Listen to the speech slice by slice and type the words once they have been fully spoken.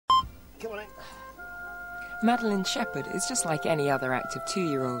Come on in. Madeline Shepherd is just like any other active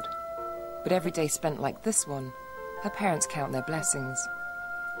 2-year-old. But every day spent like this one, her parents count their blessings.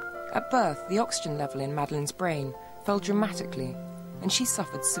 At birth, the oxygen level in Madeline's brain fell dramatically, and she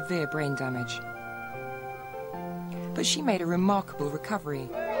suffered severe brain damage. But she made a remarkable recovery,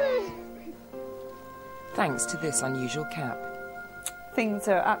 thanks to this unusual cap. Things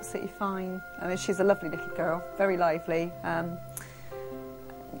are absolutely fine. I mean, she's a lovely little girl, very lively.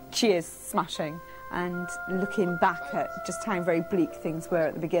 She is smashing. And looking back at just how very bleak things were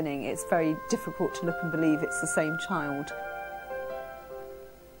at the beginning, it's very difficult to look and believe it's the same child.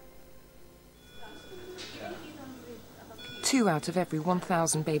 Two out of every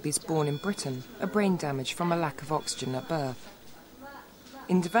 1,000 babies born in Britain are brain damaged from a lack of oxygen at birth.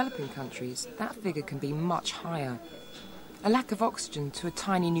 In developing countries, that figure can be much higher. A lack of oxygen to a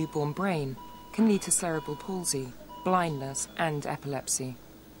tiny newborn brain can lead to cerebral palsy, blindness and epilepsy.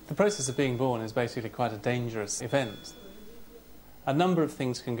 The process of being born is basically quite a dangerous event. A number of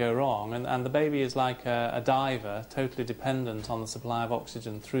things can go wrong, and the baby is like a diver, totally dependent on the supply of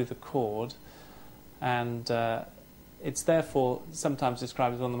oxygen through the cord, and it's therefore sometimes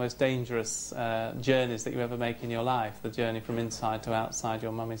described as one of the most dangerous journeys that you ever make in your life, the journey from inside to outside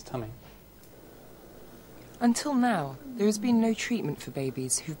your mummy's tummy. Until now, there has been no treatment for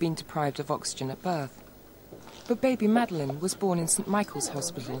babies who've been deprived of oxygen at birth. But baby Madeline was born in St Michael's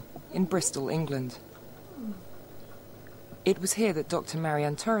Hospital in Bristol, England. It was here that Dr.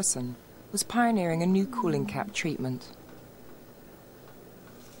 Marianne Torreson was pioneering a new cooling cap treatment.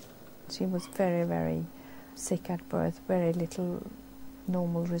 She was very, very sick at birth, very little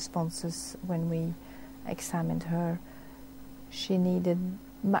normal responses when we examined her. She needed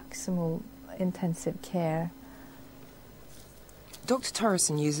maximal intensive care. Dr.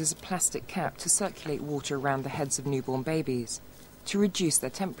 Torreson uses a plastic cap to circulate water around the heads of newborn babies to reduce their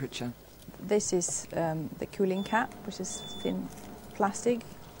temperature. This is the cooling cap, which is thin plastic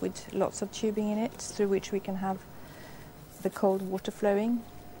with lots of tubing in it, through which we can have the cold water flowing.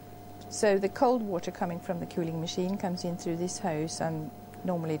 So the cold water coming from the cooling machine comes in through this hose, and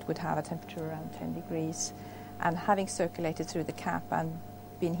normally it would have a temperature around 10 degrees. And having circulated through the cap and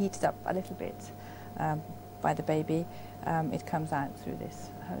been heated up a little bit by the baby, it comes out through this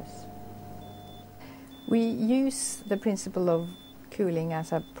hose. We use the principle of cooling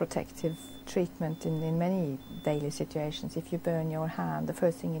as a protective treatment in many daily situations. If you burn your hand, the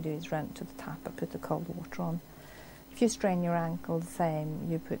first thing you do is run to the tap and put the cold water on. If you strain your ankle, the same,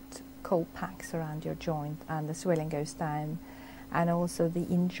 you put cold packs around your joint and the swelling goes down, and also the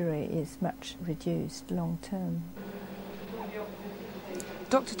injury is much reduced long term.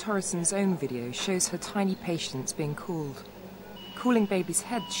 Dr. Torreson's own video shows her tiny patients being cooled. Cooling babies'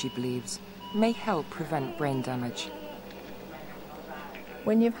 heads, she believes, may help prevent brain damage.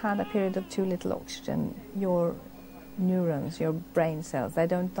 When you've had a period of too little oxygen, your neurons, your brain cells, they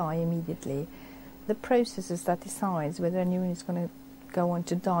don't die immediately. The processes that decides whether a neuron is going to go on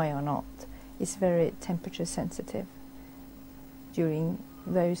to die or not is very temperature sensitive. During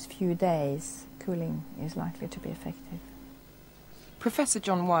those few days, cooling is likely to be effective. Professor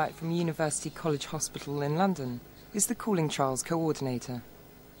John Wyatt from University College Hospital in London is the cooling trials coordinator.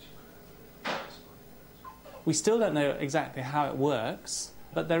 We still don't know exactly how it works,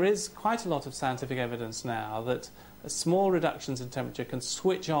 but there is quite a lot of scientific evidence now that small reductions in temperature can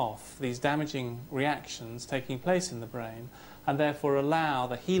switch off these damaging reactions taking place in the brain, and therefore allow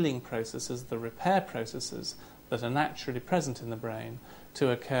the healing processes, the repair processes that are naturally present in the brain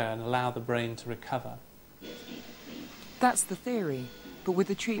to occur and allow the brain to recover. That's the theory, but with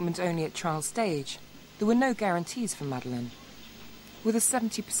the treatment only at trial stage, there were no guarantees for Madeline. With a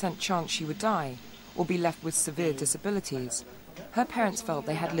 70% chance she would die, or be left with severe disabilities, her parents felt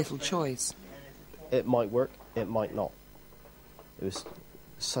they had little choice. It might work, it might not. It was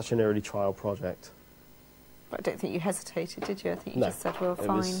such an early trial project. But I don't think you hesitated, did you? I think you No, just said, well,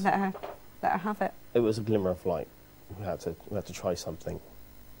 fine, let her have it. It was a glimmer of light. We had to try something.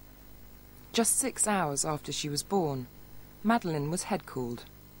 Just 6 hours after she was born, Madeline was head cooled.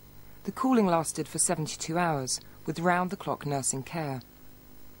 The cooling lasted for 72 hours, with round-the-clock nursing care.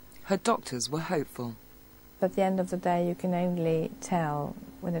 Her doctors were hopeful. At the end of the day, you can only tell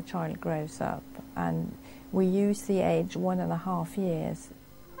when a child grows up, and we use the age 1.5 years.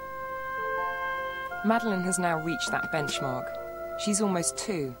 Madeline has now reached that benchmark. She's almost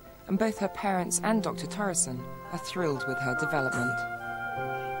 2, and both her parents and Dr. Torreson are thrilled with her development.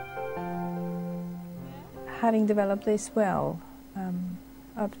 Having developed this well,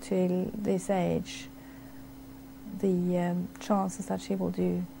 up to this age, the chances that she will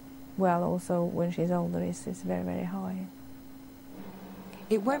do well also when she's older is very, very high.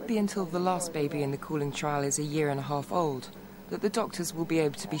 It won't be until the last baby in the cooling trial is a year and a half old that the doctors will be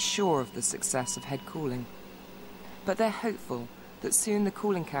able to be sure of the success of head cooling. But they're hopeful that soon the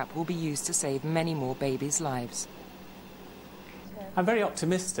cooling cap will be used to save many more babies' lives. I'm very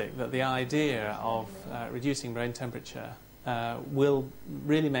optimistic that the idea of reducing brain temperature will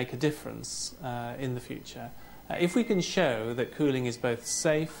really make a difference in the future. If we can show that cooling is both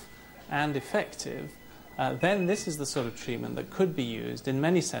safe and effective, then this is the sort of treatment that could be used in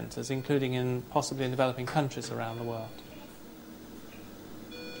many centres, including possibly in developing countries around the world.